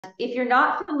if you're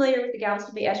not familiar with the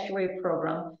Galveston Bay Estuary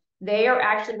Program, they are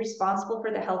actually responsible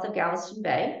for the health of Galveston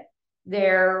Bay.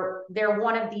 They're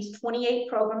one of these 28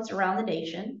 programs around the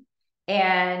nation,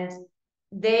 and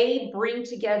they bring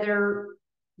together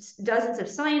dozens of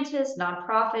scientists,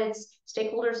 nonprofits,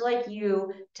 stakeholders like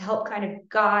you to help kind of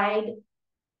guide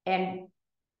and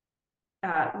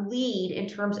lead in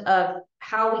terms of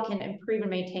how we can improve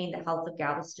and maintain the health of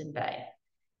Galveston Bay.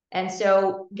 And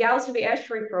so Galveston Bay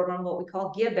Estuary Program, what we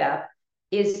call GBEP,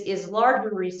 is largely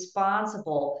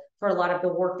responsible for a lot of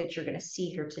the work that you're going to see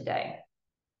here today.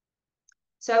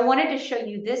 So I wanted to show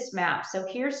you this map. So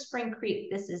here's Spring Creek.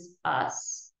 This is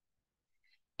us.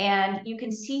 And you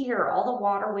can see here all the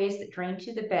waterways that drain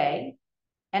to the bay.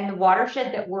 And the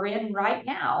watershed that we're in right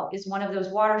now is one of those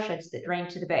watersheds that drain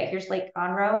to the bay. Here's Lake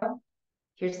Conroe.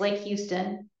 Here's Lake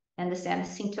Houston. And the San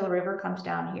Jacinto River comes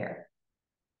down here.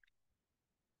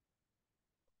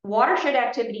 Watershed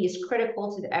activity is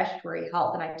critical to the estuary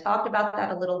health. And I talked about that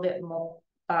a little bit more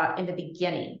in the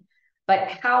beginning. But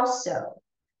how so?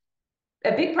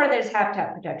 A big part of that is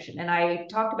habitat protection. And I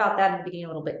talked about that in the beginning a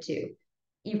little bit too.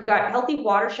 You've got healthy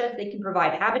watersheds. They can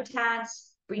provide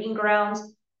habitats, breeding grounds.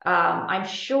 I'm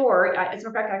sure, as a matter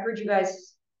of fact, I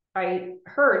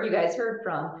heard you guys heard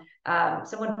from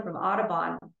someone from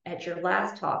Audubon at your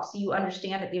last talk. So you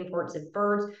understand the importance of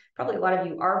birds. Probably a lot of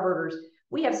you are birders.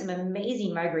 We have some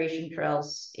amazing migration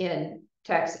trails in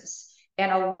Texas.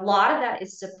 And a lot of that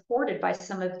is supported by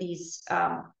some of these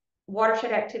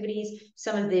watershed activities.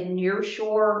 Some of the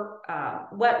nearshore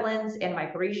wetlands and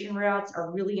migration routes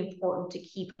are really important to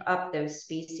keep up those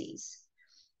species.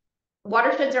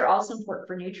 Watersheds are also important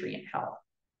for nutrient health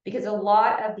because a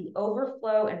lot of the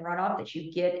overflow and runoff that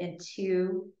you get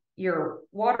into your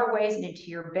waterways and into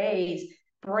your bays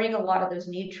bring a lot of those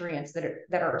nutrients that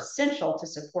are essential to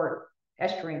support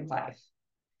estuarine life.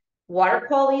 Water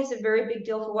quality is a very big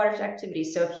deal for watershed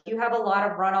activities. So if you have a lot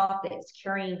of runoff that's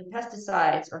carrying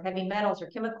pesticides or heavy metals or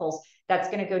chemicals, that's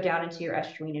going to go down into your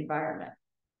estuarine environment.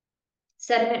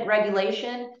 Sediment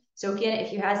regulation. So again,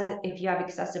 if you have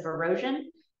excessive erosion,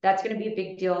 that's going to be a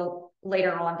big deal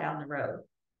later on down the road.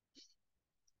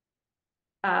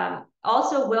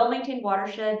 Also, well-maintained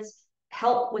watersheds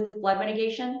help with flood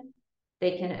mitigation.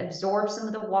 They can absorb some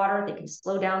of the water. They can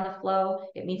slow down the flow.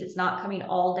 It means it's not coming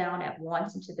all down at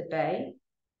once into the bay.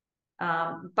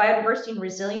 Biodiversity and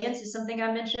resilience is something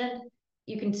I mentioned.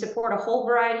 You can support a whole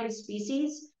variety of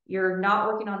species. You're not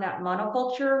working on that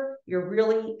monoculture. You're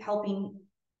really helping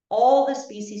all the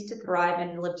species to thrive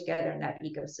and live together in that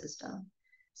ecosystem.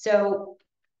 So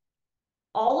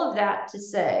all of that to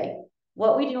say,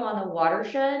 what we do on the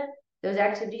watershed, those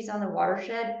activities on the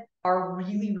watershed are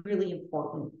really, really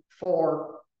important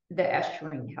for the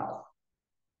estuarine health.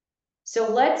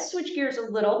 So let's switch gears a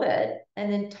little bit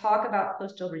and then talk about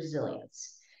coastal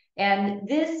resilience. And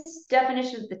this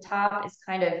definition at the top is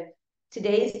kind of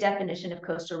today's definition of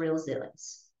coastal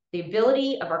resilience: the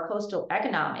ability of our coastal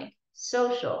economic,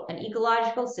 social, and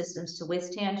ecological systems to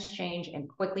withstand change and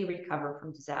quickly recover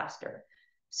from disaster.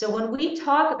 So when we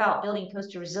talk about building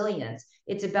coastal resilience,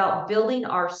 it's about building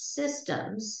our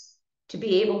systems to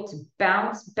be able to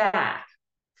bounce back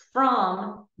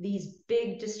from these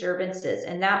big disturbances.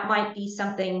 And that might be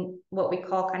something, what we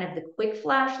call kind of the quick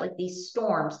flash, like these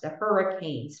storms, the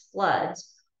hurricanes,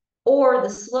 floods, or the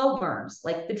slow burns,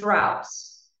 like the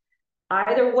droughts.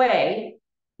 Either way,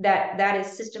 that is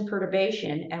system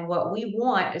perturbation. And what we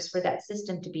want is for that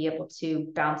system to be able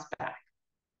to bounce back.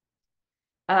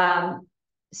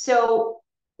 So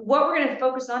what we're going to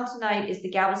focus on tonight is the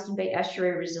Galveston Bay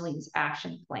Estuary Resilience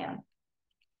Action Plan.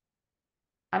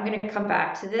 I'm going to come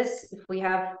back to this if we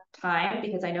have time,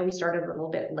 because I know we started a little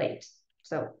bit late.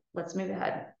 So let's move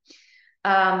ahead.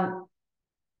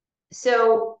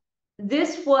 So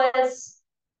this was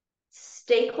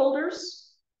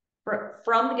stakeholders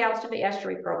from the Galveston Bay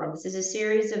Estuary Program. This is a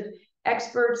series of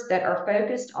experts that are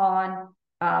focused on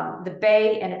the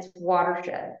bay and its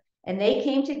watershed. And they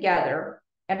came together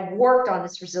and worked on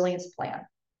this resilience plan.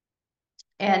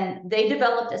 And they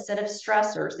developed a set of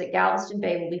stressors that Galveston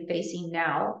Bay will be facing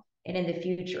now and in the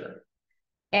future.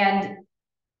 And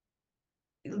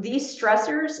these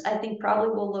stressors, I think, probably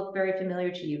will look very familiar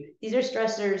to you. These are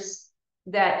stressors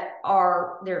that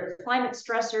they're climate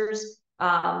stressors.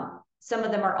 Some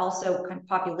of them are also kind of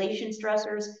population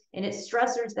stressors, and it's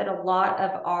stressors that a lot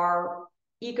of our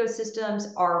ecosystems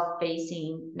are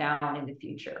facing now and in the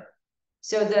future.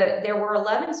 So there were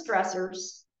 11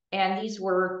 stressors, and these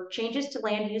were changes to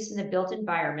land use in the built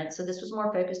environment. So this was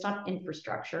more focused on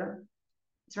infrastructure.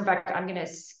 So in fact, I'm going to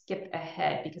skip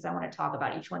ahead because I want to talk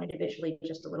about each one individually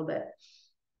just a little bit.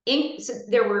 So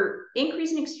there were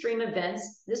increasing extreme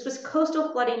events. This was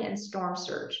coastal flooding and storm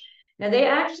surge. Now they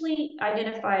actually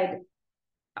identified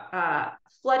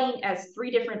flooding as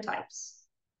 3 different types.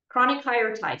 Chronic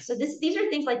higher tides. So these are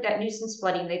things like that nuisance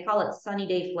flooding. They call it sunny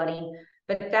day flooding,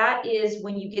 but that is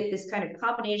when you get this kind of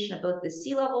combination of both the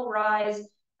sea level rise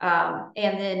and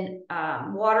then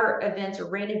water events or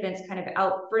rain events kind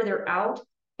of further out,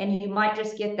 and you might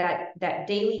just get that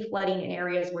daily flooding in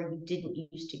areas where you didn't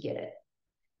used to get it.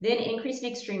 Then increase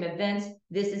in extreme events.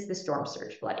 This is the storm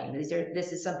surge flooding.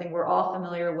 This is something we're all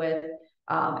familiar with,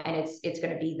 and it's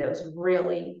going to be those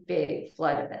really big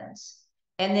flood events.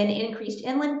 And then increased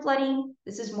inland flooding.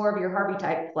 This is more of your Harvey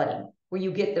type flooding, where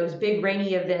you get those big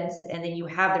rainy events, and then you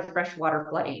have the freshwater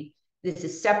flooding. This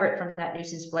is separate from that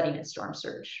nuisance flooding and storm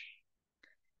surge.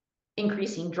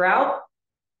 Increasing drought,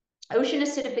 ocean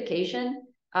acidification.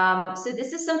 So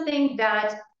this is something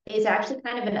that is actually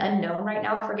kind of an unknown right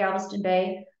now for Galveston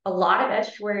Bay. A lot of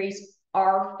estuaries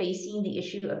are facing the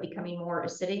issue of becoming more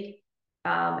acidic,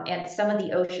 and some of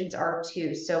the oceans are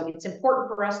too. So it's important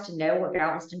for us to know where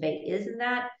Galveston Bay is in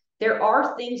that. There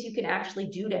are things you can actually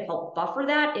do to help buffer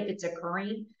that if it's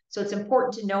occurring. So it's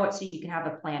important to know it so you can have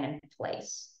a plan in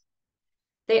place.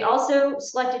 They also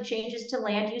selected changes to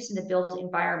land use in the built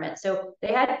environment. So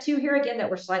they had 2 here again that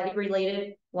were slightly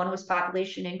related. One was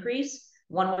population increase.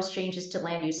 One was changes to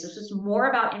land use. This was more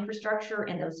about infrastructure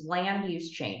and those land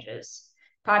use changes.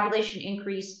 Population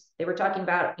increase, they were talking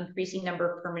about increasing number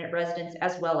of permanent residents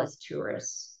as well as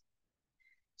tourists.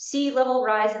 Sea level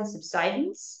rise and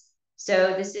subsidence.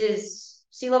 So this is,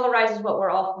 sea level rise is what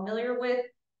we're all familiar with.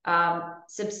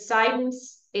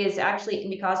 Subsidence is actually, it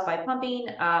can be caused by pumping.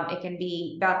 It can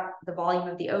be about the volume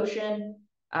of the ocean.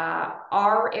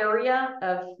 Our area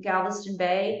of Galveston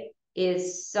Bay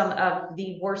is some of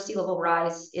the worst sea level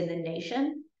rise in the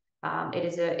nation.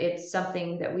 It's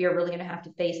something that we are really going to have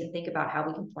to face and think about how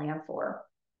we can plan for.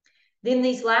 Then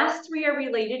these last 3 are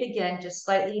related, again, just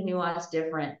slightly nuanced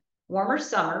different. Warmer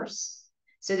summers.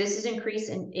 So this is increase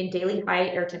in daily high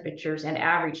air temperatures and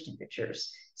average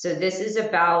temperatures. So this is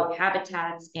about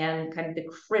habitats and kind of the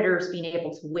critters being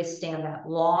able to withstand that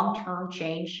long-term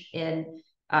change in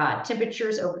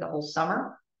temperatures over the whole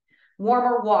summer.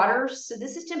 Warmer waters. So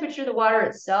this is temperature of the water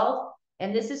itself,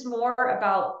 and this is more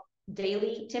about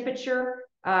daily temperature.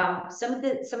 Some of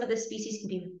the species can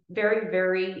be very,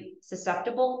 very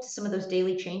susceptible to some of those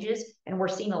daily changes, and we're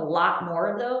seeing a lot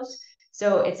more of those.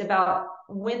 So it's about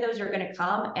when those are going to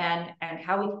come and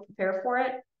how we can prepare for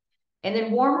it. And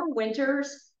then warmer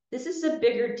winters. This is a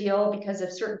bigger deal because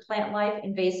of certain plant life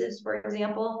invasives, for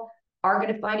example, are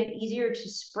going to find it easier to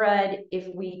spread if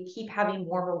we keep having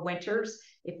warmer winters,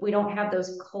 if we don't have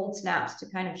those cold snaps to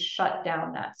kind of shut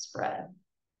down that spread.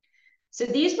 So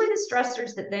these were the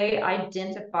stressors that they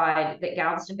identified that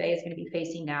Galveston Bay is going to be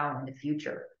facing now and in the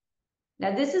future.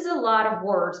 Now, this is a lot of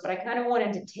words, but I kind of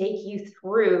wanted to take you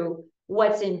through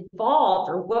what's involved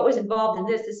or what was involved in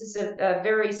this. This is a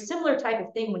very similar type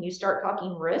of thing when you start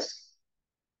talking risk.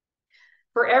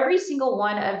 For every single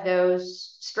one of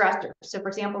those stressors, so for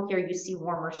example, here you see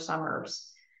warmer summers,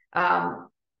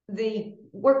 the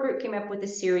work group came up with a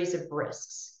series of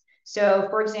risks. So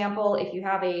for example, if you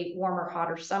have a warmer,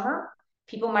 hotter summer,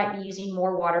 people might be using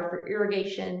more water for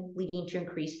irrigation, leading to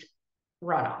increased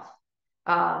runoff.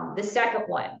 The second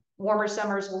one, warmer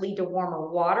summers will lead to warmer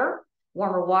water.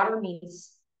 Warmer water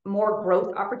means more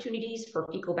growth opportunities for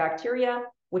fecal bacteria,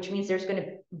 which means there's going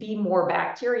to be more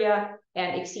bacteria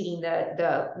and exceeding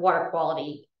the water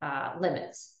quality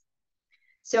limits.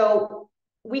 So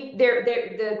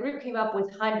the group came up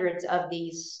with hundreds of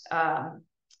these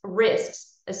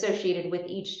risks associated with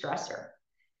each stressor,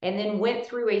 and then went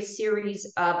through a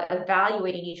series of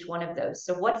evaluating each one of those.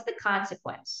 So what's the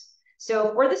consequence?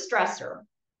 So for the stressor,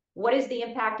 what is the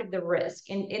impact of the risk?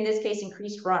 In this case,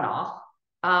 increased runoff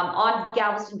on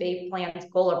Galveston Bay Plan's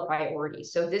goal or priority.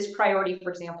 So this priority, for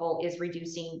example, is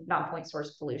reducing non-point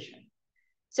source pollution.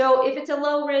 So if it's a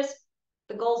low risk,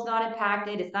 the goal's not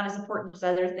impacted, it's not as important as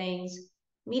other things.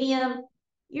 Medium,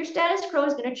 your status quo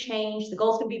is going to change. The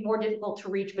goal's going to be more difficult to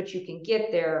reach, but you can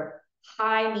get there.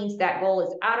 High means that goal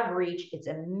is out of reach. It's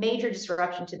a major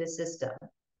disruption to the system.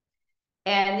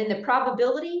 And then the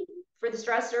probability for the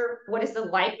stressor, what is the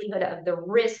likelihood of the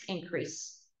risk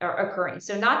increase occurring?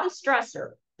 So not the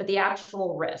stressor, but the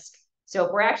actual risk. So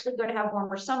if we're actually going to have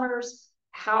warmer summers,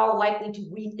 how likely do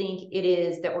we think it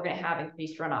is that we're going to have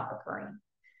increased runoff occurring?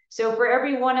 So for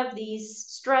every one of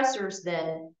these stressors,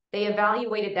 then they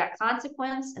evaluated that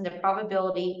consequence and the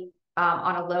probability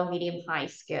on a low, medium, high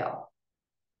scale.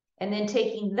 And then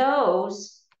taking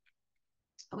those,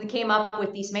 we came up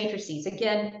with these matrices.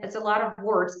 Again, it's a lot of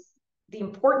words. the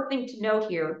important thing to note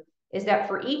here is that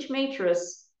for each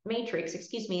matrix,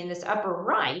 in this upper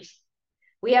right,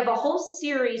 we have a whole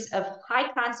series of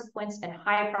high consequence and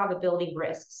high probability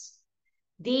risks.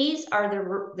 These are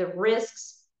the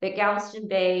risks that Galveston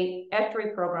Bay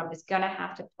Estuary Program is going to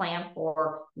have to plan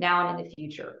for now and in the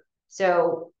future.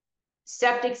 So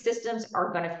septic systems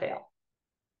are going to fail.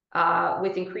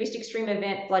 With increased extreme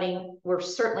event flooding, we're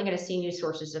certainly going to see new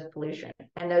sources of pollution,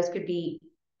 and those could be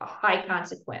a high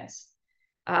consequence.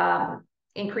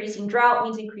 Increasing drought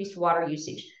means increased water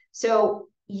usage. So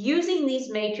using these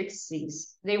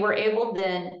matrices, they were able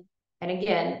then, and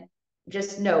again,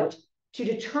 just note, to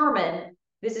determine,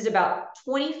 this is about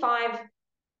 25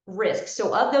 risks.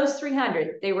 So of those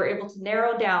 300, they were able to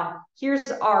narrow down, here's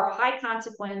our high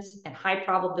consequence and high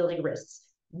probability risks.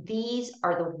 These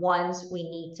are the ones we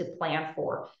need to plan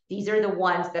for. These are the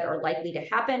ones that are likely to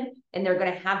happen, and they're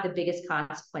going to have the biggest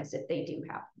consequence if they do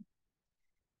happen.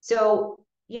 So,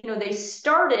 they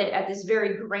started at this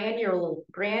very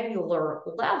granular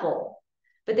level,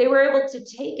 but they were able to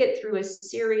take it through a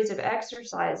series of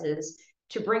exercises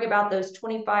to bring about those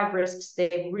 25 risks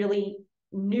they really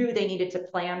knew they needed to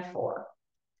plan for.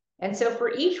 And so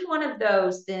for each one of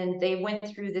those, then they went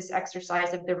through this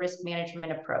exercise of the risk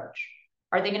management approach.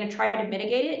 Are they going to try to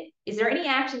mitigate it? Is there any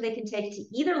action they can take to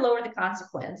either lower the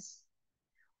consequence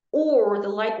or the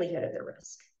likelihood of the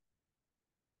risk?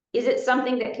 Is it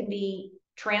something that can be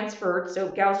transferred? So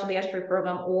Galveston Bay Estuary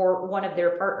Program or one of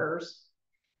their partners,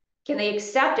 can they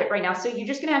accept it right now? So you're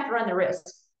just going to have to run the risk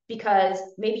because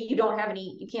maybe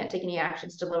you can't take any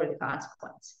actions to lower the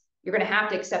consequence. You're going to have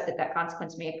to accept that that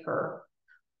consequence may occur.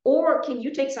 Or can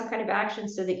you take some kind of action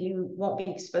so that you won't be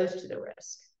exposed to the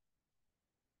risk?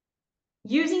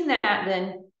 Using that,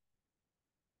 then,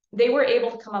 they were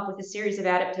able to come up with a series of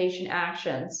adaptation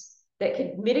actions that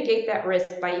could mitigate that risk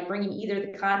by bringing either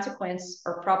the consequence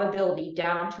or probability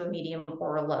down to a medium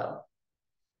or a low.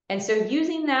 And so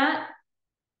using that,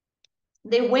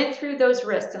 they went through those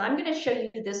risks, and I'm going to show you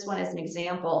this one as an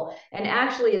example. And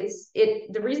actually,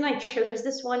 the reason I chose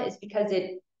this one is because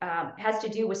it has to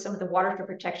do with some of the watershed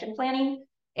protection planning.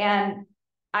 And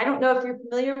I don't know if you're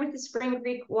familiar with the Spring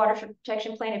Creek Watershed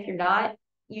Protection Plan. If you're not,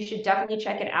 you should definitely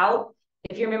check it out.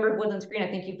 If you're a member of Woodlands Green, I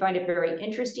think you'd find it very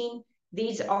interesting.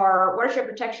 These are watershed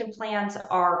protection plans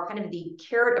are kind of the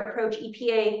carrot approach.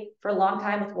 EPA for a long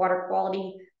time with water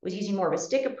quality was using more of a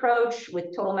stick approach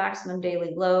with total maximum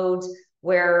daily loads,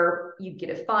 where you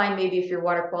get a fine maybe if your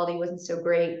water quality wasn't so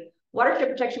great. Watershed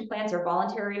protection plans are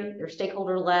voluntary, they're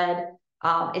stakeholder led.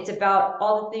 It's about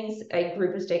all the things a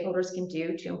group of stakeholders can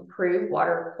do to improve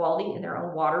water quality in their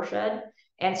own watershed.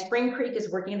 And Spring Creek is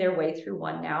working their way through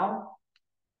one now.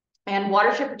 And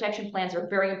watershed protection plans are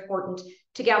very important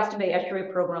to Galveston Bay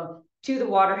Estuary Program, to the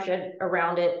watershed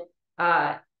around it.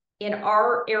 In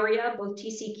our area, both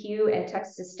TCEQ and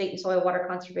Texas State and Soil Water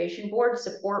Conservation Board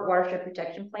support watershed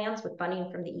protection plans with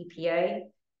funding from the EPA.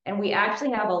 And we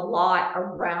actually have a lot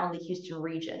around the Houston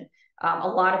region. A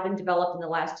lot have been developed in the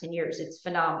last 10 years. It's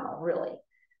phenomenal, really.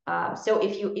 So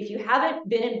if you haven't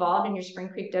been involved in your Spring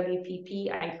Creek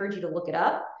WPP, I encourage you to look it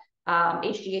up.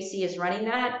 HGAC is running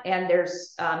that, and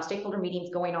there's stakeholder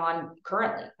meetings going on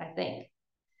currently, I think.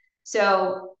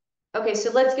 So, okay,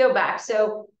 so let's go back.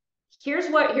 So here's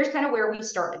kind of where we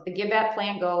started. The GBEP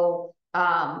plan goal.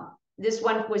 This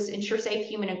one was ensure safe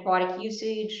human and aquatic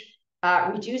usage,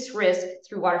 reduce risk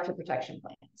through watershed protection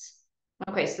plans.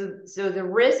 Okay, so the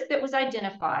risk that was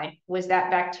identified was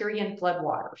that bacteria in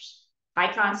floodwaters,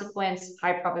 high consequence,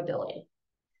 high probability.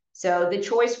 So the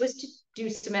choice was to do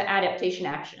some adaptation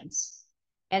actions.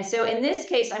 And so in this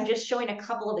case, I'm just showing a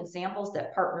couple of examples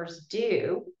that partners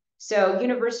do. So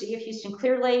University of Houston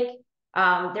Clear Lake,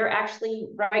 they're actually,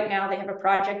 right now, they have a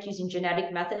project using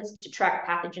genetic methods to track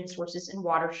pathogen sources in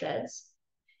watersheds.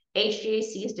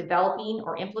 HGAC is developing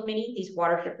or implementing these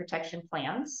watershed protection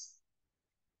plans.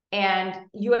 And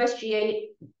USGS,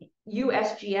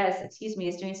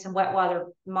 is doing some wet water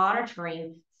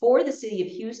monitoring for the city of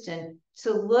Houston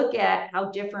to look at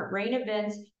how different rain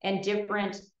events and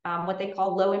different what they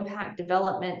call low impact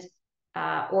development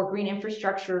or green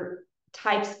infrastructure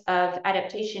types of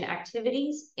adaptation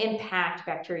activities impact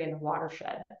bacteria in the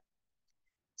watershed.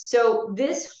 So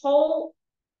this whole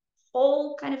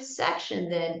kind of section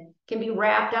then can be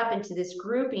wrapped up into this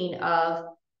grouping of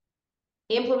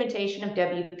implementation of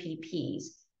WPPs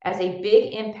as a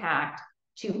big impact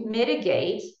to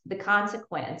mitigate the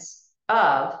consequence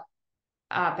of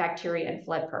bacteria in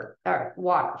flood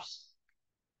waters.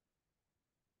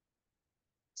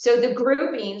 So the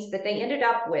groupings that they ended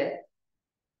up with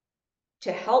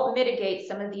to help mitigate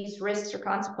some of these risks or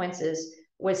consequences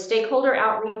was stakeholder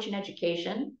outreach and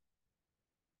education,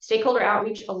 Stakeholder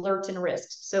outreach, alerts, and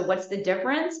risks. So what's the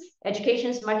difference? Education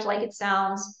is much like it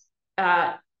sounds.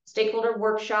 Stakeholder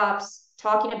workshops,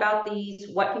 talking about these,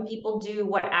 what can people do,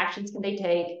 what actions can they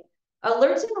take.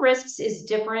 Alerts and risks is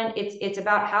different. It's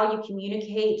about how you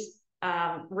communicate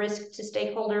risk to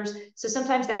stakeholders. So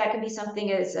sometimes that can be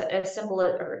something as simple,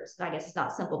 or I guess it's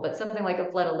not simple, but something like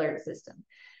a flood alert system.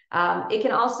 It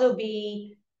can also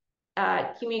be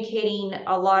communicating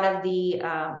a lot of the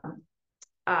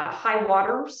high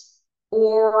waters,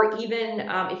 or even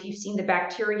if you've seen the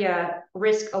bacteria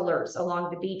risk alerts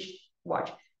along the beach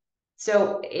watch.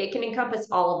 So it can encompass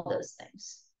all of those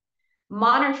things.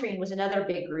 Monitoring was another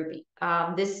big grouping.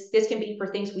 This can be for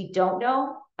things we don't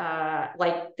know,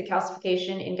 like the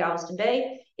calcification in Galveston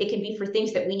Bay. It can be for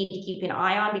things that we need to keep an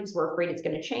eye on because we're afraid it's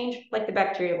going to change, like the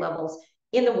bacteria levels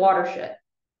in the watershed.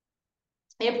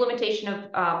 The implementation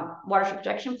of watershed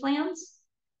protection plans,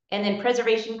 and then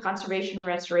preservation, conservation,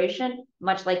 restoration,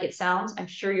 much like it sounds. I'm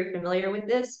sure you're familiar with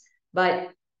this, but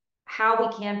how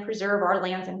we can preserve our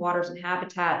lands and waters and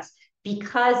habitats,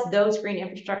 because those green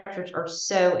infrastructures are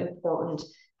so important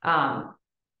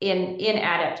in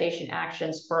adaptation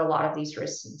actions for a lot of these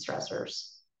risks and stressors.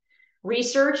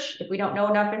 Research, if we don't know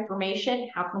enough information,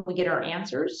 how can we get our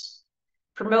answers?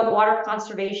 Promote water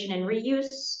conservation and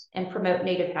reuse, and promote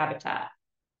native habitat.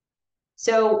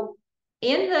 So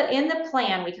in the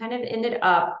plan, we kind of ended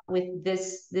up with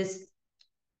this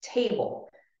table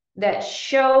that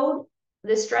showed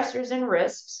the stressors and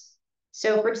risks.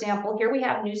 So for example, here we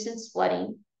have nuisance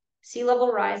flooding, sea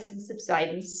level rise and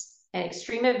subsidence, and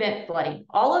extreme event flooding.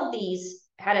 All of these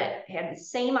had the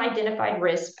same identified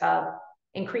risk of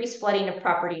increased flooding of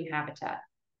property and habitat.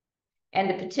 And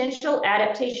the potential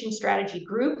adaptation strategy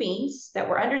groupings that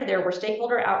were under there were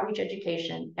stakeholder outreach,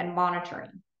 education, and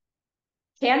monitoring.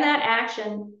 Can that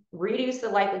action reduce the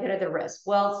likelihood of the risk?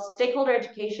 Well, stakeholder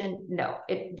education, no,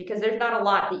 because there's not a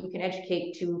lot that you can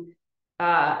educate to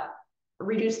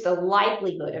reduce the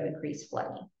likelihood of increased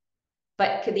flooding.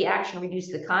 But could the action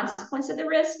reduce the consequence of the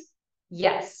risk?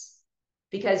 Yes,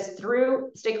 because through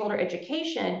stakeholder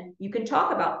education, you can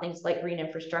talk about things like green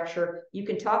infrastructure, you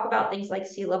can talk about things like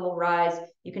sea level rise,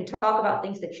 you can talk about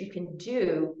things that you can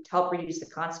do to help reduce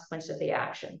the consequence of the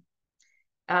action.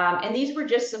 And these were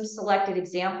just some selected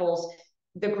examples.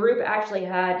 The group actually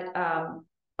had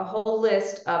a whole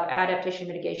list of adaptation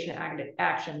mitigation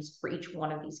actions for each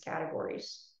one of these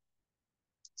categories.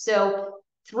 So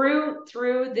through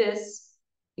this,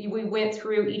 we went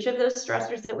through each of those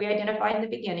stressors that we identified in the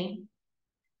beginning.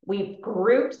 We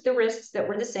grouped the risks that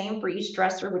were the same for each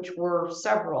stressor, which were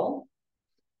several.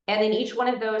 And then each one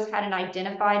of those had an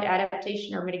identified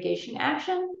adaptation or mitigation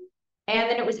action. And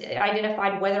then it was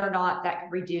identified whether or not that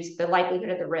could reduce the likelihood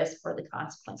of the risk or the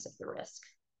consequence of the risk.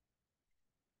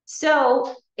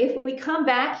 So if we come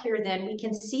back here, then we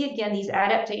can see again these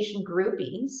adaptation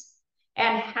groupings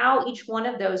and how each one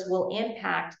of those will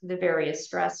impact the various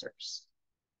stressors.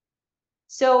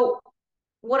 So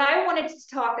what I wanted to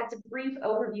talk, that's a brief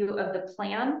overview of the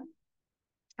plan,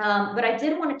 but I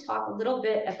did want to talk a little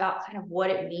bit about kind of what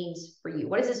it means for you.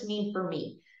 What does this mean for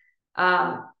me?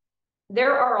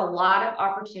 There are a lot of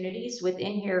opportunities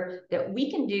within here that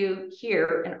we can do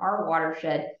here in our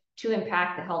watershed to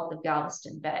impact the health of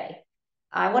Galveston Bay.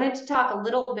 I wanted to talk a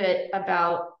little bit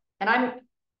about, and I'm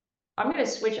going to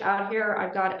switch out here.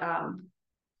 I've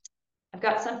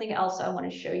got something else I want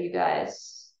to show you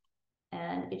guys,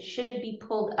 and it should be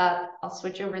pulled up. I'll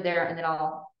switch over there and then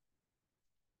I'll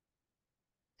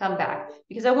come back,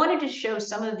 because I wanted to show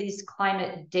some of these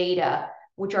climate data,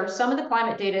 which are some of the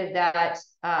climate data that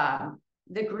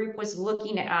the group was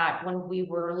looking at when we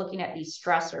were looking at these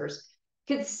stressors.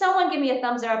 Could someone give me a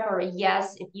thumbs up or a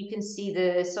yes if you can see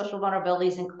the social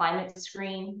vulnerabilities and climate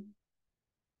screen?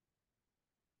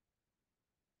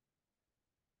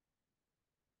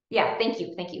 Yeah, thank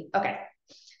you, thank you. Okay.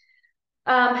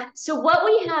 So what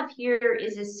we have here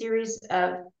is a series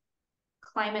of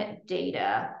climate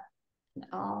data.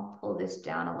 I'll pull this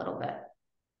down a little bit.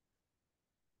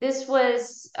 This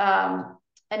was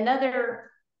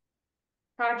another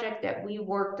project that we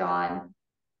worked on,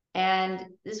 and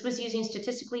this was using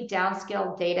statistically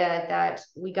downscaled data that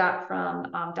we got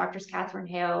from Drs. Catherine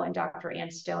Hale and Dr. Ann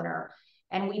Stoner,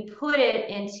 and we put it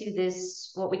into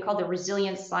this, what we call the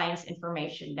Resilient Science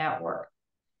Information Network.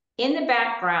 In the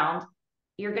background,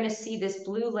 you're going to see this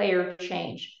blue layer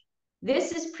change.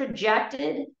 This is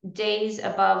projected days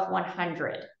above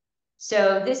 100.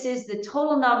 So this is the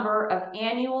total number of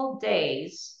annual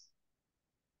days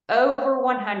over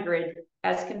 100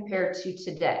 as compared to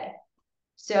today.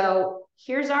 So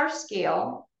here's our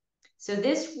scale. So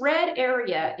this red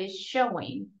area is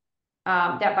showing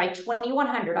that by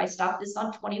 2100, I stopped this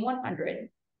on 2100,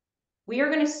 we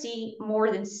are going to see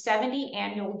more than 70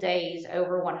 annual days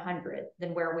over 100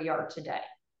 than where we are today.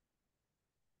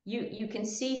 You can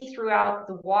see throughout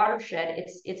the watershed,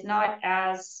 it's not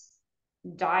as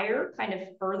dire, kind of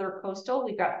further coastal.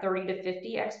 We've got 30 to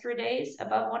 50 extra days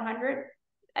above 100.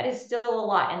 That is still a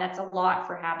lot, and that's a lot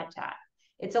for habitat.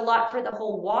 It's a lot for the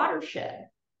whole watershed,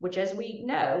 which, as we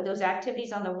know, those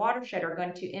activities on the watershed are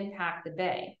going to impact the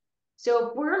bay. So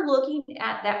if we're looking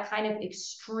at that kind of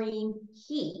extreme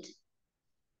heat,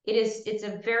 it's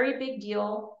a very big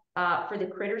deal for the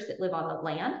critters that live on the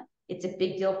land. It's a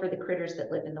big deal for the critters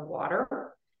that live in the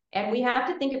water. And we have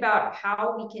to think about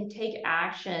how we can take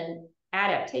action,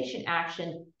 adaptation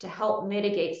action, to help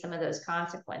mitigate some of those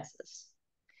consequences.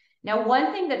 Now,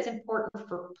 one thing that's important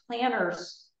for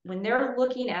planners when they're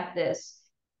looking at this,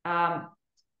 the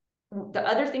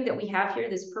other thing that we have here,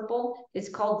 this purple, is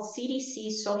called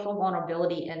CDC Social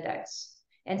Vulnerability Index.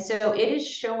 And so it is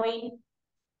showing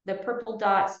the purple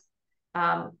dots,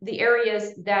 the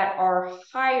areas that are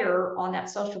higher on that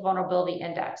social vulnerability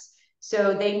index.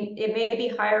 So it may be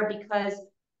higher because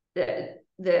the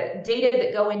data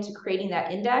that go into creating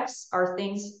that index are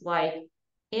things like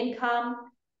income,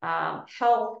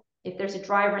 health, if there's a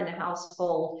driver in the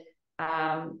household,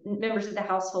 members of the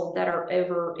household that are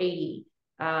over 80,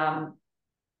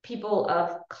 people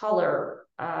of color,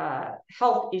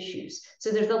 health issues.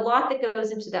 So there's a lot that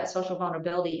goes into that social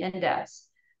vulnerability index.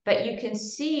 But you can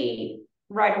see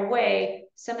right away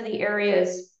some of the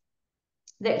areas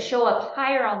that show up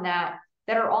higher on that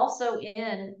are also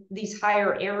in these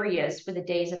higher areas for the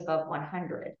days above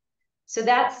 100. So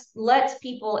that lets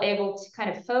people able to kind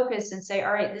of focus and say,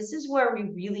 all right, this is where we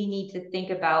really need to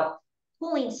think about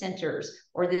cooling centers,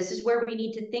 or this is where we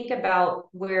need to think about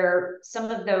where some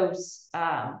of those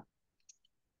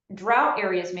drought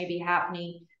areas may be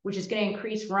happening, which is going to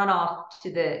increase runoff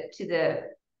to the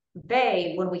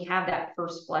bay when we have that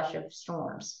first flush of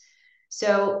storms.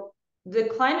 So the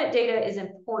climate data is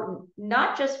important,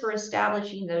 not just for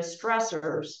establishing those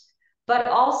stressors, but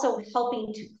also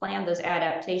helping to plan those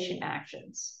adaptation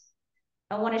actions.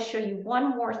 I want to show you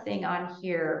one more thing on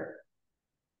here.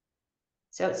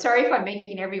 So sorry if I'm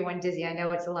making everyone dizzy. I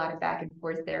know it's a lot of back and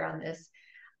forth there on this.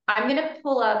 I'm going to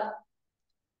pull up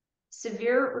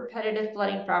severe repetitive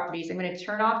flooding properties. I'm going to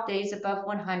turn off days above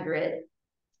 100.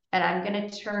 And I'm going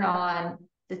to turn on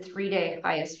the 3-day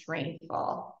highest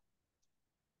rainfall.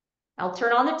 I'll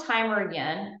turn on the timer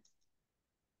again,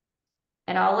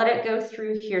 and I'll let it go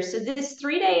through here. So this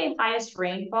 3-day highest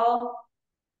rainfall,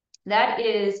 that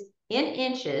is in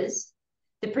inches,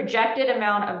 the projected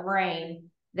amount of rain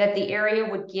that the area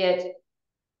would get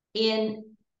in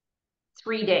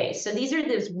 3 days. So these are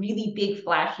those really big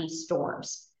flashy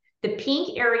storms. The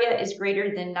pink area is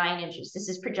greater than 9 inches. This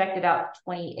is projected out to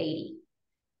 2080.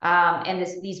 And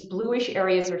these bluish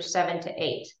areas are 7 to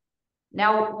 8.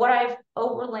 Now, what I've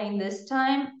overlain this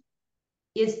time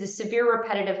is the severe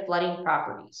repetitive flooding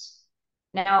properties.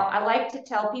 Now, I like to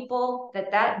tell people that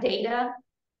that data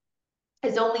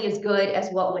is only as good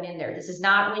as what went in there. This is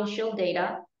not windshield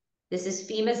data. This is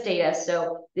FEMA's data.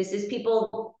 So this is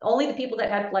only the people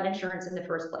that had flood insurance in the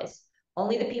first place,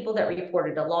 only the people that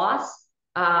reported a loss,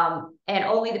 and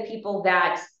only the people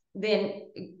that then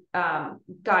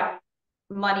got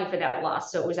money for that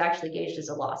loss. So it was actually gauged as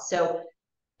a loss. So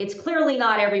it's clearly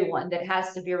not everyone that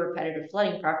has severe repetitive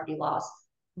flooding property loss,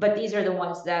 but these are the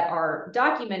ones that are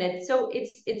documented. So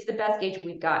it's the best gauge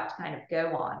we've got to kind of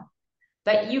go on.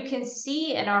 But you can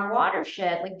see in our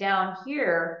watershed, like down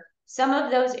here, some of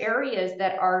those areas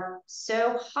that are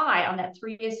so high on that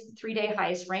 3-day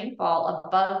highest rainfall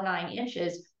above 9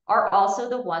 inches are also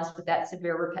the ones with that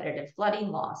severe repetitive flooding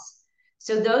loss.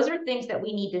 So those are things that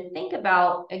we need to think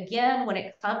about, again, when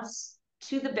it comes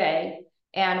to the bay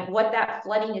and what that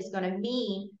flooding is going to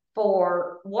mean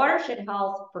for watershed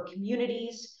health, for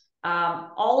communities.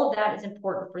 All of that is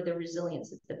important for the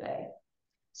resilience of the bay.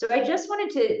 So I just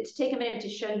wanted to take a minute to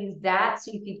show you that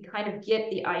so you can kind of get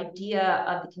the idea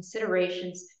of the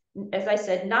considerations, as I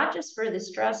said, not just for the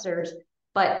stressors,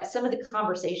 but some of the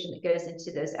conversation that goes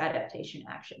into those adaptation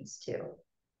actions too.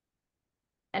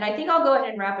 And I think I'll go ahead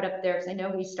and wrap it up there because I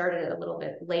know we started a little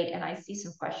bit late and I see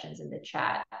some questions in the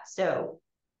chat. So,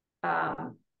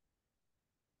 Paul,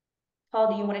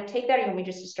 do you want to take that or you want me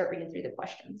just to start reading through the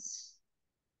questions?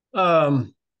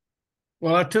 Well,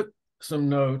 I took some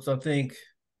notes. I think,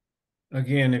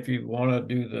 again, if you want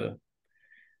to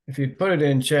if you put it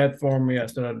in chat for me, I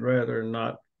said I'd rather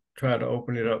not try to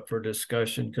open it up for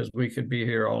discussion because we could be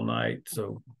here all night.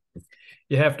 So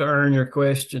you have to earn your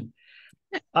question.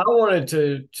 I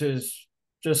wanted to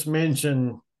just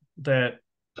mention that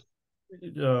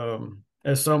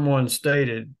as someone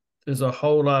stated, there's a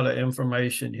whole lot of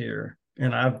information here.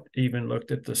 And I've even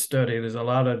looked at the study. There's a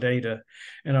lot of data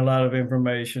and a lot of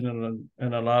information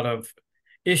and a lot of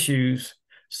issues.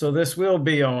 So this will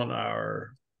be on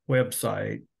our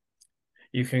website.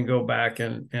 You can go back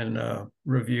and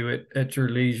review it at your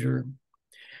leisure.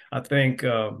 I think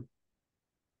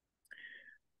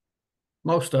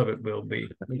most of it will be.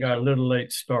 We got a little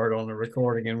late start on the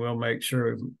recording, and we'll make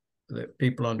sure that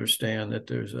people understand that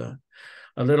there's a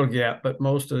little gap, but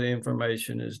most of the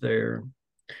information is there.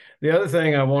 The other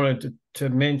thing I wanted to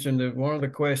mention, that one of the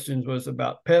questions was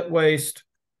about pet waste.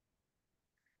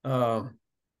 And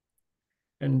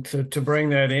to bring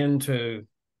that into,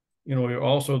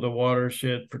 also the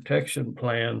watershed protection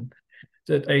plan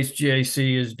that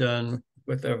HGAC has done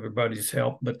with everybody's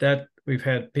help, but that we've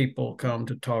had people come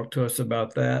to talk to us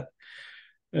about that.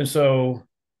 And so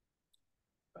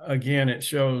again, it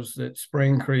shows that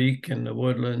Spring Creek and the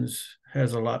woodlands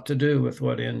has a lot to do with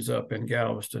what ends up in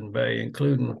Galveston Bay,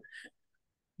 including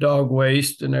dog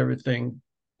waste and everything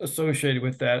associated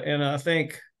with that. And I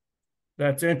think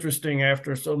that's interesting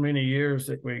after so many years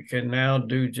that we can now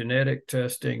do genetic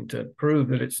testing to prove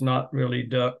that it's not really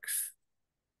ducks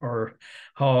or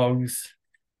hogs,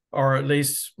 or at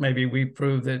least maybe we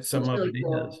prove that some of it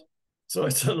is. So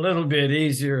it's a little bit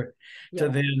easier to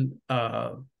then,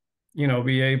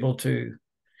 be able to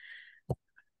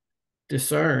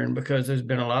discern, because there's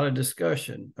been a lot of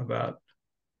discussion about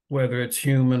whether it's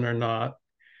human or not.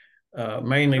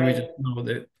 Mainly, we just know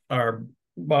that our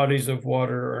bodies of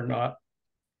water are not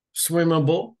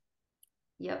swimmable.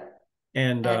 Yep.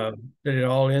 And that it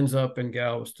all ends up in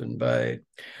Galveston Bay.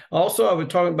 Also, I was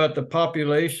talking about the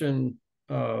population.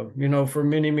 For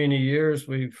many, many years,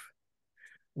 we've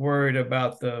worried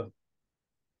about the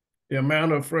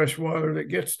amount of fresh water that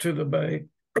gets to the bay,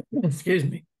 excuse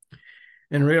me,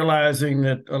 and realizing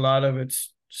that a lot of it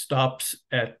stops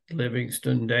at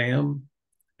Livingston Dam,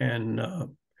 and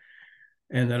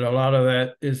that a lot of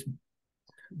that is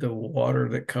the water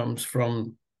that comes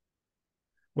from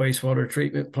wastewater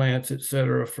treatment plants, et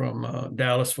cetera, from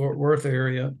Dallas-Fort Worth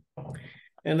area.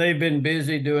 And they've been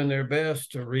busy doing their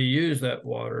best to reuse that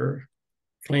water,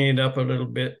 clean it up a little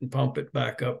bit, and pump it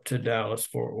back up to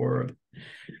Dallas-Fort Worth.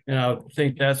 And I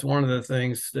think that's one of the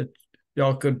things that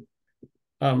y'all could,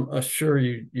 I'm sure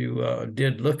you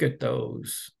did look at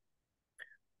those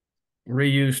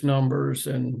reuse numbers.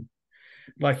 And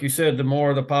like you said, the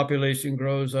more the population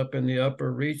grows up in the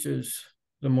upper reaches,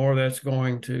 the more that's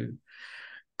going to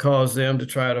cause them to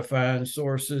try to find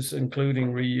sources,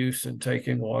 including reuse and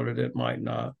taking water that might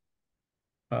not.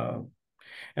 And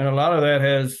a lot of that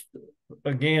has,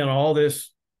 again, all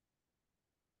this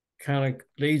kind of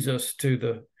leads us to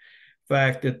the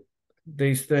fact that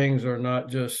these things are not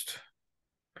just,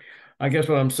 I guess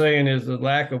what I'm saying is the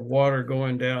lack of water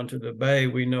going down to the bay,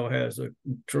 we know has a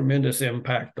tremendous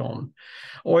impact on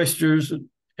oysters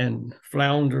and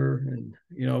flounder. And,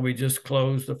 we just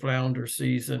closed the flounder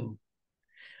season.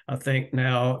 I think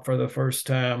now for the first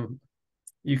time,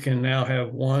 you can now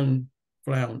have one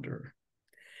flounder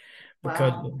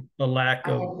because of the lack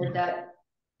of. I heard that.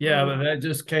 Yeah, but that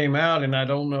just came out, and I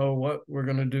don't know what we're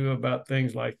going to do about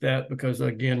things like that, because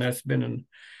again, that's been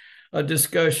a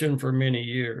discussion for many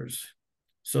years.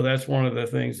 So that's one of the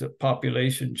things, that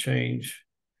population change.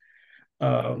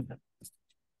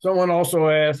 Someone also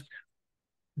asked,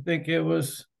 I think it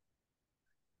was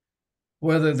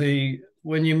whether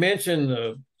when you mentioned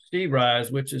the sea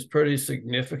rise, which is pretty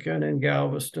significant in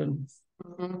Galveston,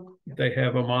 they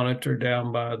have a monitor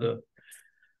down by the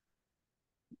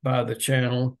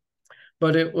channel,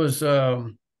 but it was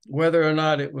whether or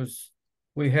not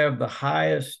we have the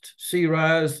highest sea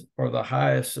rise or the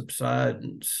highest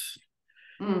subsidence,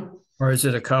 or is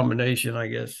it a combination? I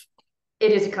guess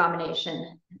it is a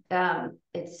combination.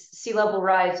 It's sea level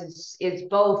rise is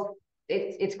both.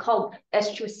 It's called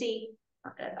Estuaries.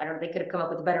 I don't think they could have come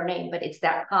up with a better name, but it's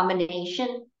that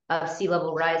combination of sea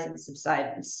level rise and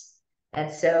subsidence.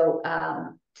 And so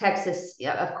Texas,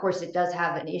 of course, it does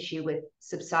have an issue with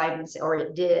subsidence, or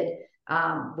it did,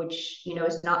 which,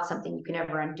 is not something you can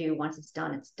ever undo. Once it's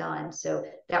done, it's done. So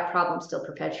that problem still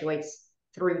perpetuates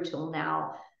through till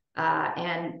now.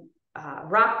 And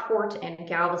Rockport and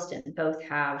Galveston both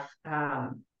have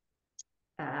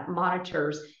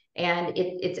monitors, and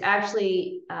it's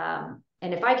actually,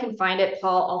 and if I can find it,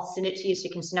 Paul, I'll send it to you so you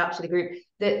can send out to the group.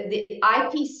 The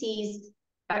IPCC is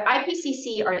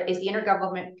the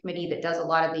Intergovernmental Committee that does a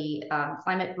lot of the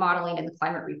climate modeling and the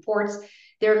climate reports.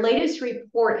 Their latest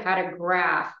report had a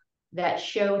graph that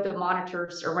show the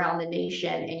monitors around the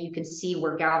nation, and you can see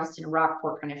where Galveston and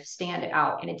Rockport kind of stand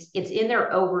out. And it's in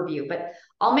their overview, but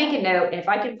I'll make a note, and if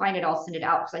I can find it, I'll send it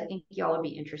out because I think y'all would be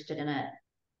interested in it.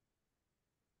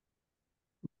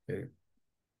 Okay.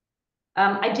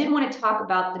 I did want to talk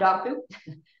about the dog poop.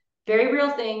 Very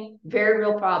real thing, very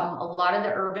real problem. A lot of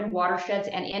the urban watersheds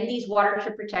and in these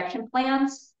watershed protection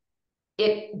plans,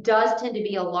 it does tend to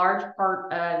be a large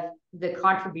part of the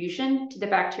contribution to the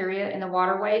bacteria in the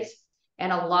waterways.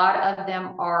 And a lot of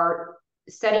them are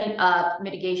setting up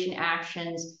mitigation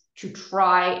actions to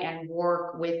try and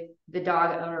work with the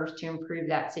dog owners to improve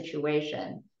that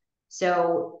situation.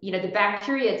 So, you know, the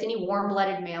bacteria, it's any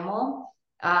warm-blooded mammal.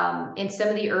 In some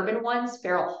of the urban ones,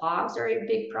 feral hogs are a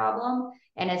big problem.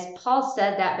 And as Paul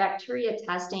said, that bacteria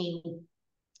testing,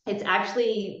 it's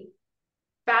actually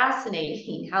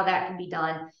fascinating how that can be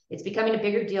done. It's becoming a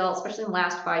bigger deal, especially in the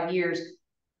last 5 years.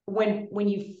 When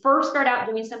you first start out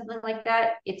doing something like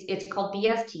that, it's called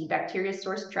BST, bacteria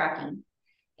source tracking.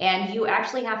 And you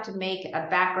actually have to make a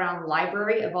background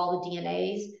library of all the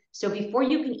DNAs. So before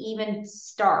you can even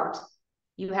start,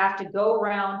 you have to go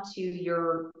around to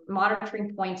your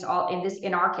monitoring points, all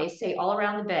in our case, say all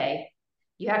around the bay.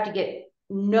 You have to get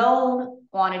known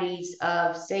quantities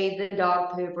of, say, the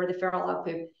dog poop or the feral hog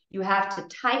poop. You have to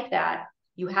type that.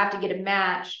 You have to get a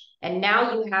match. And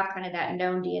now you have kind of that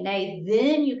known DNA.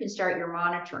 Then you can start your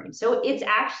monitoring. So it's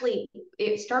actually,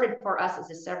 it started for us as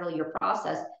a several-year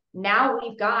process. Now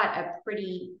we've got a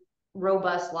pretty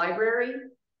robust library.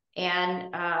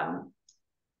 And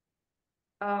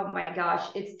oh my gosh,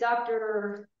 it's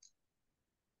Dr.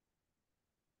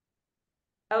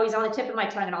 Oh, he's on the tip of my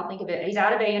tongue and I'll think of it. He's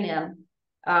out of A&M.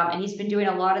 And he's been doing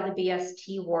a lot of the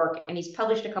BST work, and he's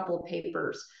published a couple of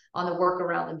papers on the work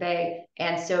around the bay.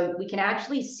 And so we can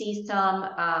actually see some,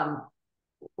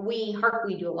 we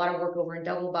do a lot of work over in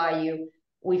Double Bayou.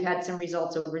 We've had some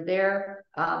results over there.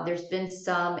 There's been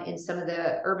some in some of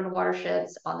the urban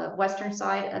watersheds on the western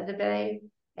side of the bay.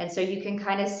 And so you can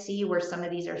kind of see where some of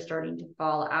these are starting to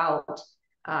fall out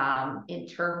in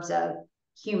terms of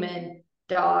human,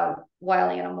 dog,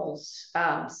 wild animals,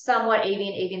 somewhat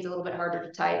avian. Avian's a little bit harder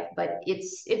to type, but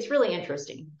it's really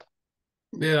interesting.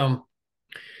 Yeah.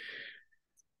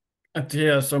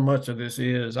 Yeah, so much of this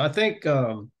is. I think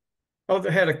I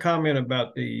had a comment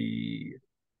about I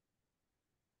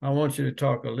want you to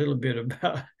talk a little bit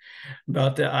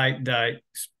about the Ike Dike,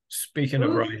 speaking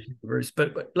of rice rivers.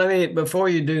 But let me, before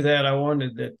you do that, I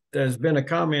wanted that there's been a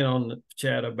comment on the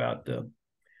chat about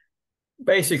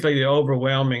basically the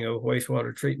overwhelming of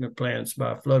wastewater treatment plants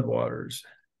by floodwaters.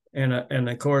 And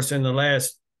of course, in the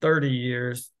last 30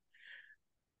 years,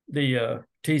 the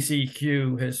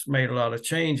TCEQ has made a lot of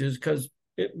changes because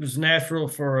it was natural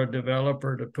for a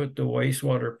developer to put the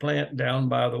wastewater plant down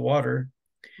by the water.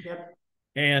 Yep.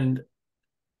 And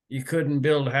you couldn't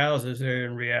build houses there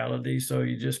in reality, so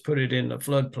you just put it in the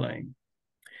floodplain.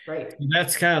 Right.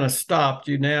 That's kind of stopped.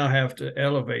 You now have to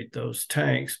elevate those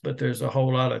tanks, but there's a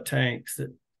whole lot of tanks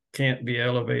that can't be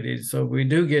elevated. So we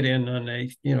do get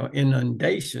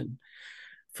inundation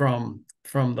from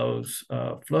those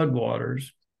floodwaters.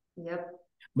 Yep.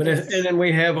 But and then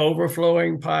we have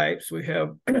overflowing pipes. We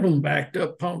have backed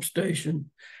up pump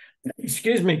station.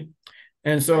 Excuse me.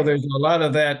 And so there's a lot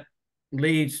of that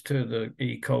leads to the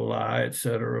E. coli, et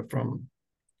cetera. From,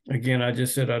 again, I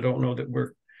just said I don't know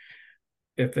that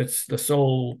if it's the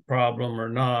sole problem or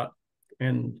not,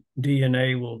 and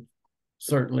DNA will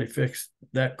certainly fix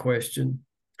that question.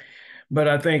 But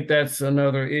I think that's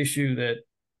another issue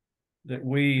that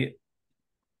we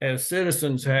as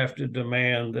citizens have to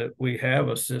demand, that we have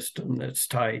a system that's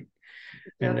tight.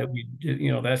 Yeah. And that we,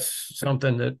 that's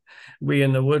something that we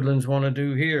in the Woodlands want to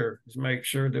do here, is make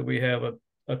sure that we have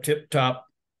a tip-top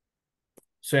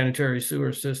sanitary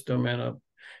sewer system and a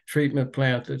treatment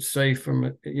plant that's safe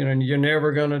from, you're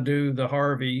never going to do the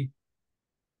Harvey.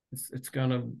 It's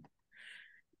going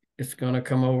to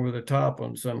come over the top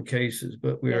on some cases,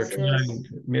 but we are trying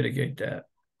to mitigate that.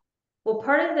 Well,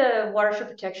 part of the watershed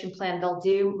protection plan, they'll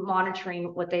do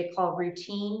monitoring, what they call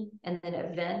routine and then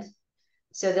event.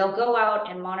 So they'll go out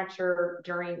and monitor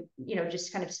during,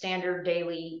 just kind of standard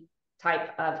daily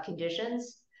type of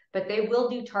conditions, but they will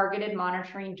do targeted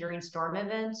monitoring during storm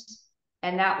events.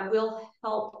 And that will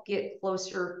help get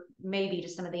closer maybe to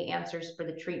some of the answers for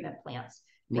the treatment plants,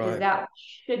 because that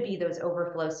should be those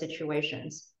overflow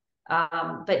situations.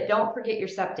 But don't forget your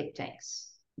septic tanks,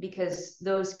 because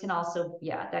those can also,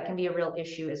 that can be a real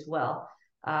issue as well.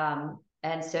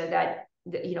 And so that,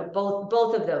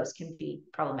 both of those can be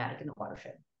problematic in the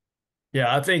watershed.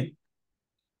 Yeah, I think,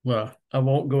 well, I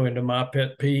won't go into my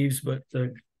pet peeves, but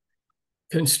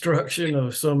construction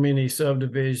of so many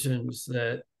subdivisions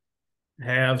that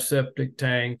have septic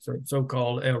tanks or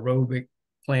so-called aerobic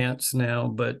plants now,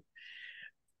 but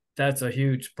that's a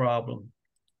huge problem.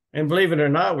 And believe it or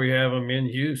not, we have them in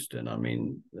Houston. I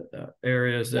mean,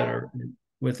 areas that are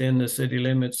within the city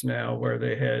limits now where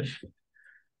they had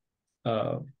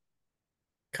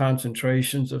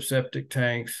concentrations of septic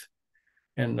tanks.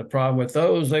 And the problem with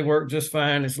those, they work just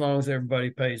fine as long as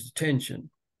everybody pays attention.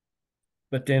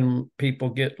 But then people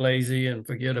get lazy and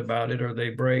forget about it, or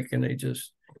they break and they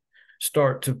just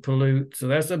start to pollute. So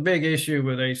that's a big issue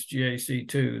with HGAC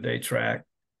too. They track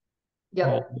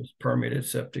all those permitted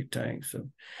septic tanks. So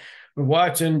we're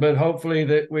watching, but hopefully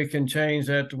that we can change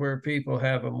that to where people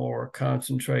have a more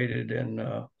concentrated and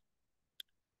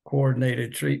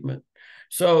coordinated treatment.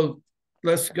 So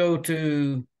let's go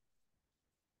to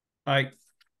Ike.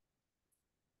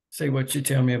 Say what you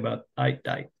tell me about Ike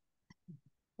Dike.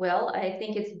 Well, I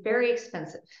think it's very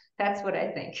expensive. That's what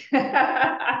I think.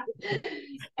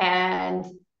 And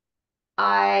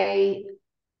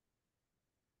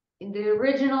in the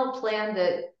original plan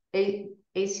that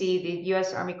AC, the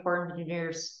U.S. Army Corps of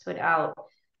Engineers, put out,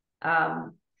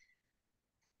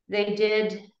 they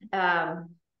did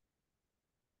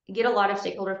get a lot of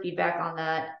stakeholder feedback on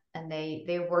that, and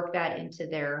they worked that into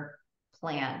their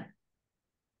plan.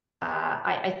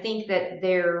 I think that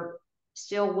there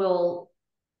still will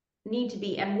need to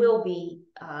be and will be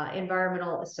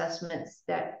environmental assessments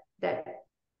that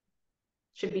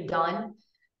should be done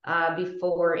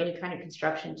before any kind of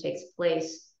construction takes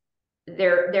place.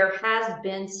 There has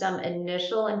been some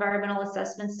initial environmental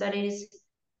assessment studies,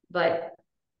 but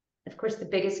of course the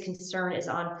biggest concern is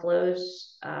on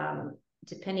flows,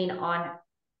 depending on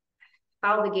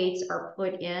how the gates are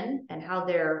put in and how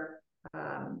they're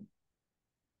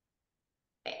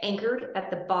anchored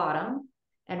at the bottom,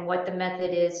 and what the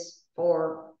method is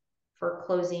for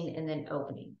closing and then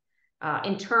opening.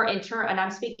 And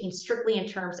I'm speaking strictly in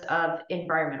terms of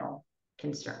environmental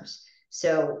concerns.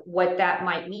 So what that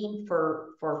might mean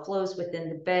for flows within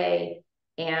the bay,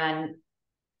 and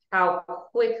how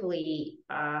quickly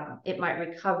it might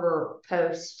recover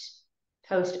post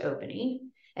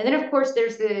opening. And then of course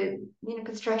there's the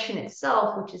construction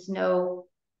itself, which is no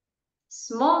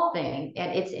small thing,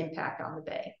 and its impact on the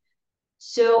bay.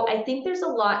 So I think there's a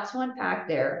lot to unpack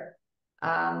there.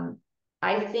 I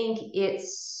think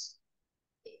there's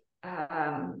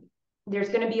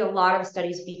going to be a lot of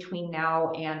studies between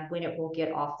now and when it will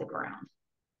get off the ground.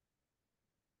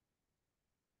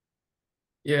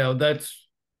 Yeah,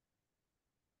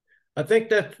 I think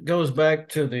that goes back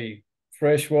to the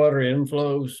freshwater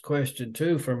inflows question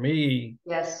too. For me,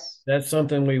 yes, that's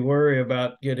something we worry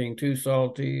about, getting too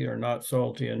salty or not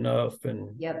salty enough.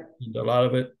 And a lot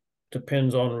of it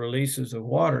depends on releases of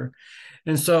water.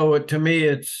 And so to me,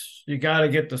 you got to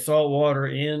get the salt water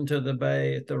into the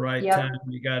bay at the right time.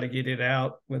 You got to get it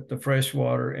out with the fresh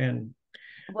water. And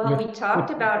we talked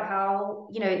about how,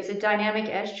 it's a dynamic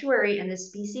estuary and the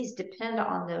species depend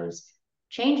on those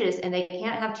changes, and they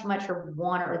can't have too much of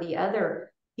one or the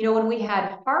other. When we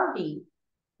had Harvey,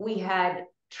 we had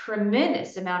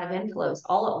tremendous amount of inflows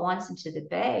all at once into the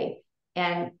bay.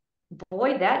 And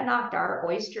boy, that knocked our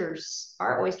oyster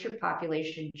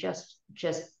population just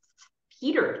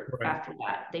petered after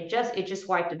that. It just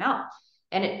wiped them out.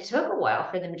 And it took a while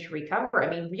for them to recover. I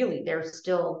mean, really, they're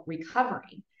still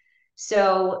recovering.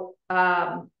 So,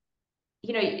 even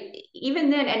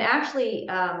then, and actually,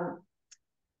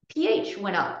 pH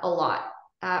went up a lot.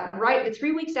 Right, the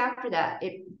 3 weeks after that,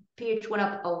 pH went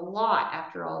up a lot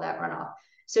after all that runoff.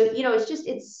 So,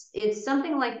 it's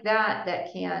something like that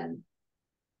can,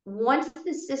 once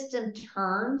the system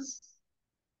turns,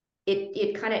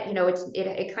 it kind of,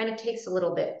 it kind of takes a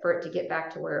little bit for it to get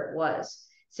back to where it was.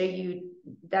 So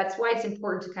that's why it's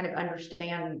important to kind of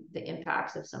understand the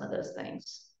impacts of some of those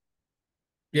things.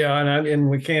 Yeah, and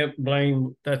we can't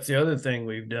blame. That's the other thing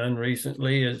we've done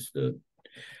recently is the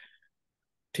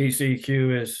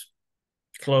TCEQ has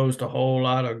closed a whole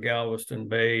lot of Galveston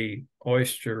Bay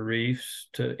oyster reefs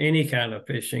to any kind of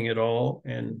fishing at all,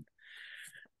 and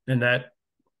that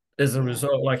as a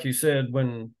result, like you said,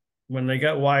 when they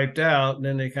got wiped out,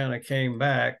 then they kind of came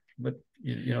back, but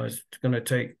it's going to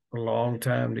take a long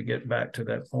time to get back to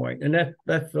that point. And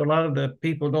that's a lot of the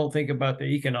people don't think about the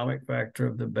economic factor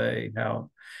of the bay, how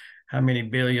many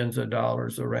billions of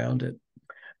dollars around it.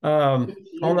 On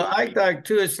the Ike Dike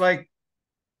too, it's like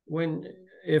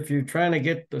if you're trying to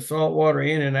get the salt water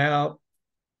in and out,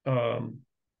 it's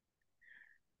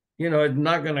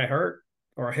not going to hurt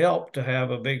or help to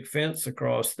have a big fence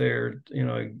across there,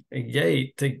 a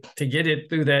gate to get it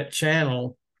through that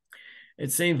channel.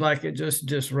 it seems like it just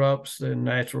disrupts the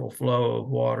natural flow of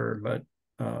water. But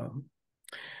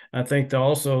I think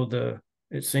also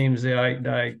it seems the Ike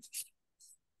Dike,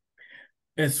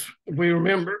 we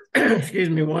remember, excuse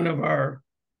me, one of our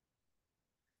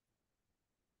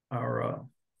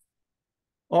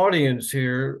audience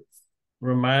here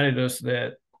reminded us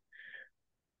that,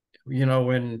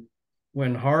 when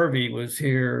Harvey was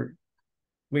here,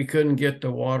 we couldn't get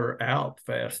the water out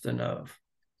fast enough.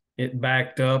 It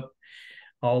backed up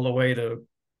all the way to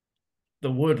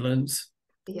the woodlands.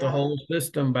 Yeah. The whole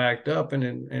system backed up,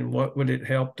 and what would it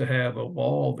help to have a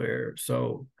wall there?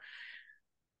 So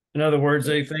in other words,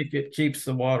 they think it keeps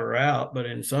the water out, but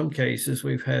in some cases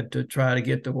we've had to try to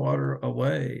get the water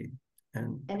away.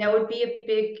 And that would be a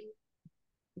big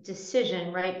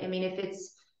decision, right? I mean, if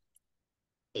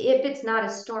it's not a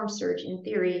storm surge, in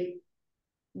theory,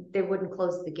 they wouldn't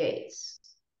close the gates.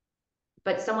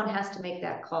 But someone has to make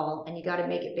that call, and you got to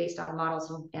make it based on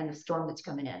models and the storm that's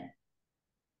coming in.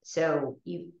 So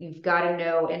you've got to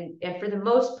know, and for the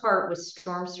most part with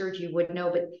storm surge, you would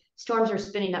know, but storms are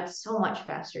spinning up so much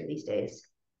faster these days.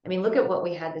 I mean, look at what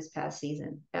we had this past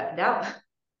season. That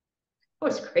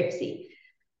was crazy.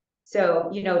 So,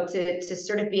 to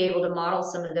sort of be able to model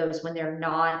some of those when they're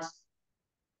not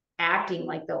acting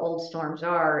like the old storms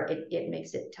are, it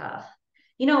makes it tough.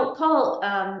 Paul,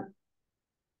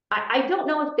 I don't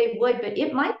know if they would, but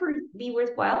it might be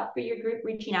worthwhile for your group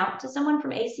reaching out to someone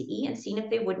from ACE and seeing if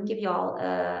they wouldn't give you all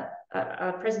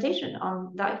a presentation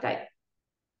on the Ike Dike.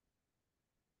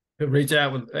 Could reach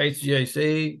out with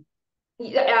HGAC?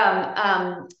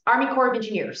 Army Corps of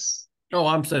Engineers. Oh,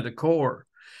 I'm saying the Corps.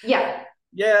 Yeah.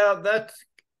 Yeah,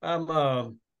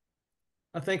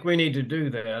 I think we need to do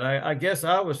that. I guess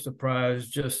I was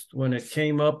surprised just when it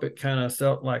came up, it kind of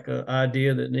felt like an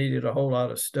idea that needed a whole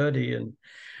lot of study. And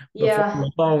before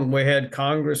long, we had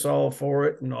Congress all for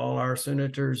it and all our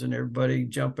senators and everybody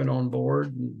jumping on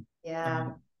board. And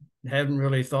haven't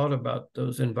really thought about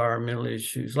those environmental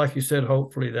issues. Like you said,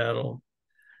 hopefully that'll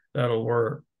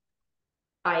work.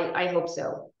 I hope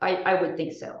so. I would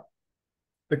think so.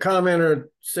 The commenter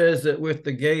says that with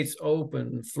the gates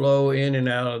open, flow in and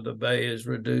out of the bay is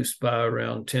reduced by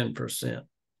around 10%.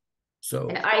 So,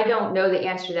 and I don't know the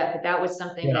answer to that, but that was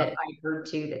something that I heard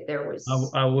too, that there was.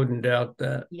 I wouldn't doubt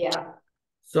that. Yeah.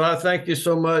 So I thank you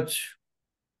so much.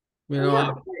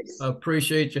 I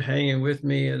appreciate you hanging with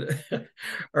me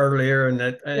earlier, and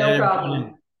that. No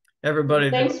problem. Everybody.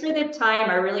 Thanks for the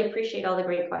time. I really appreciate all the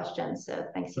great questions. So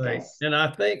thanks, you guys. And I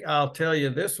think I'll tell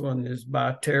you, this one is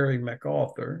by Terry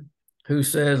MacArthur, who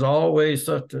says, always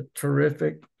such a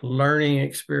terrific learning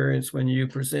experience when you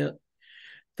present.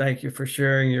 Thank you for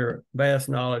sharing your vast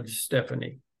knowledge,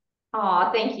 Stephanie.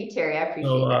 Oh, thank you, Terry. I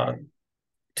appreciate that.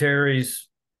 Terry's,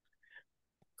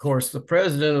 of course, the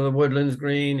president of the Woodlands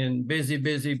Green, and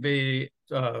busy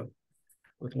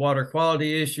with water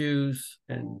quality issues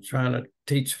and trying to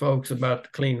teach folks about the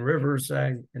Clean Rivers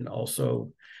Act, and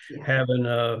also having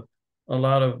a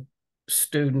lot of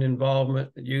student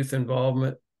involvement, youth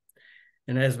involvement.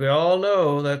 And as we all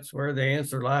know, that's where the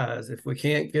answer lies. If we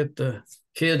can't get the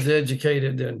kids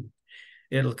educated, then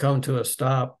it'll come to a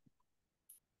stop.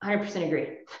 100%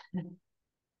 agree.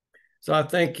 So I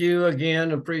thank you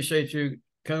again. Appreciate you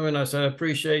coming. I said, I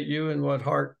appreciate you and what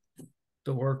heart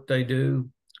the work they do.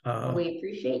 We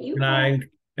appreciate you. And I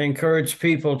encourage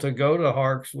people to go to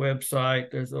HARC's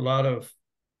website. There's a lot of,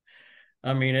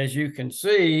 as you can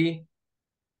see,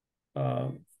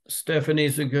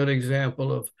 Stephanie's a good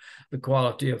example of the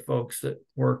quality of folks that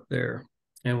work there,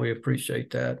 and we appreciate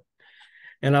that.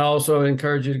 And I also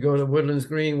encourage you to go to Woodlands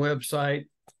Green website.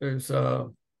 There's, I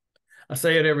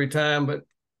say it every time, but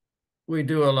we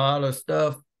do a lot of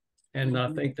stuff, and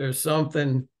I think there's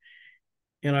something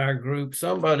in our group,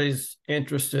 somebody's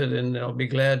interested, and they'll be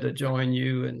glad to join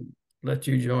you and let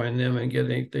you join them and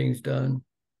get things done,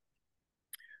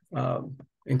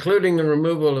 including the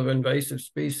removal of invasive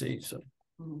species.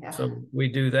 So we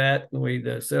do that, and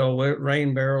we sell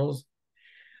rain barrels,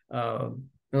 and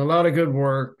a lot of good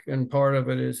work. And part of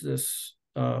it is this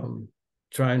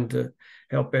trying to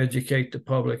help educate the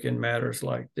public in matters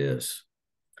like this.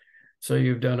 So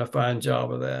you've done a fine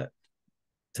job of that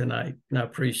tonight, and I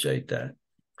appreciate that.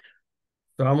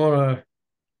 So I'm gonna,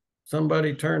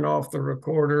 somebody turn off the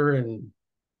recorder, and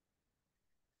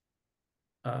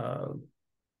I'm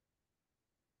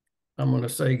gonna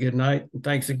say good night. And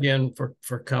thanks again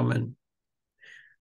for coming.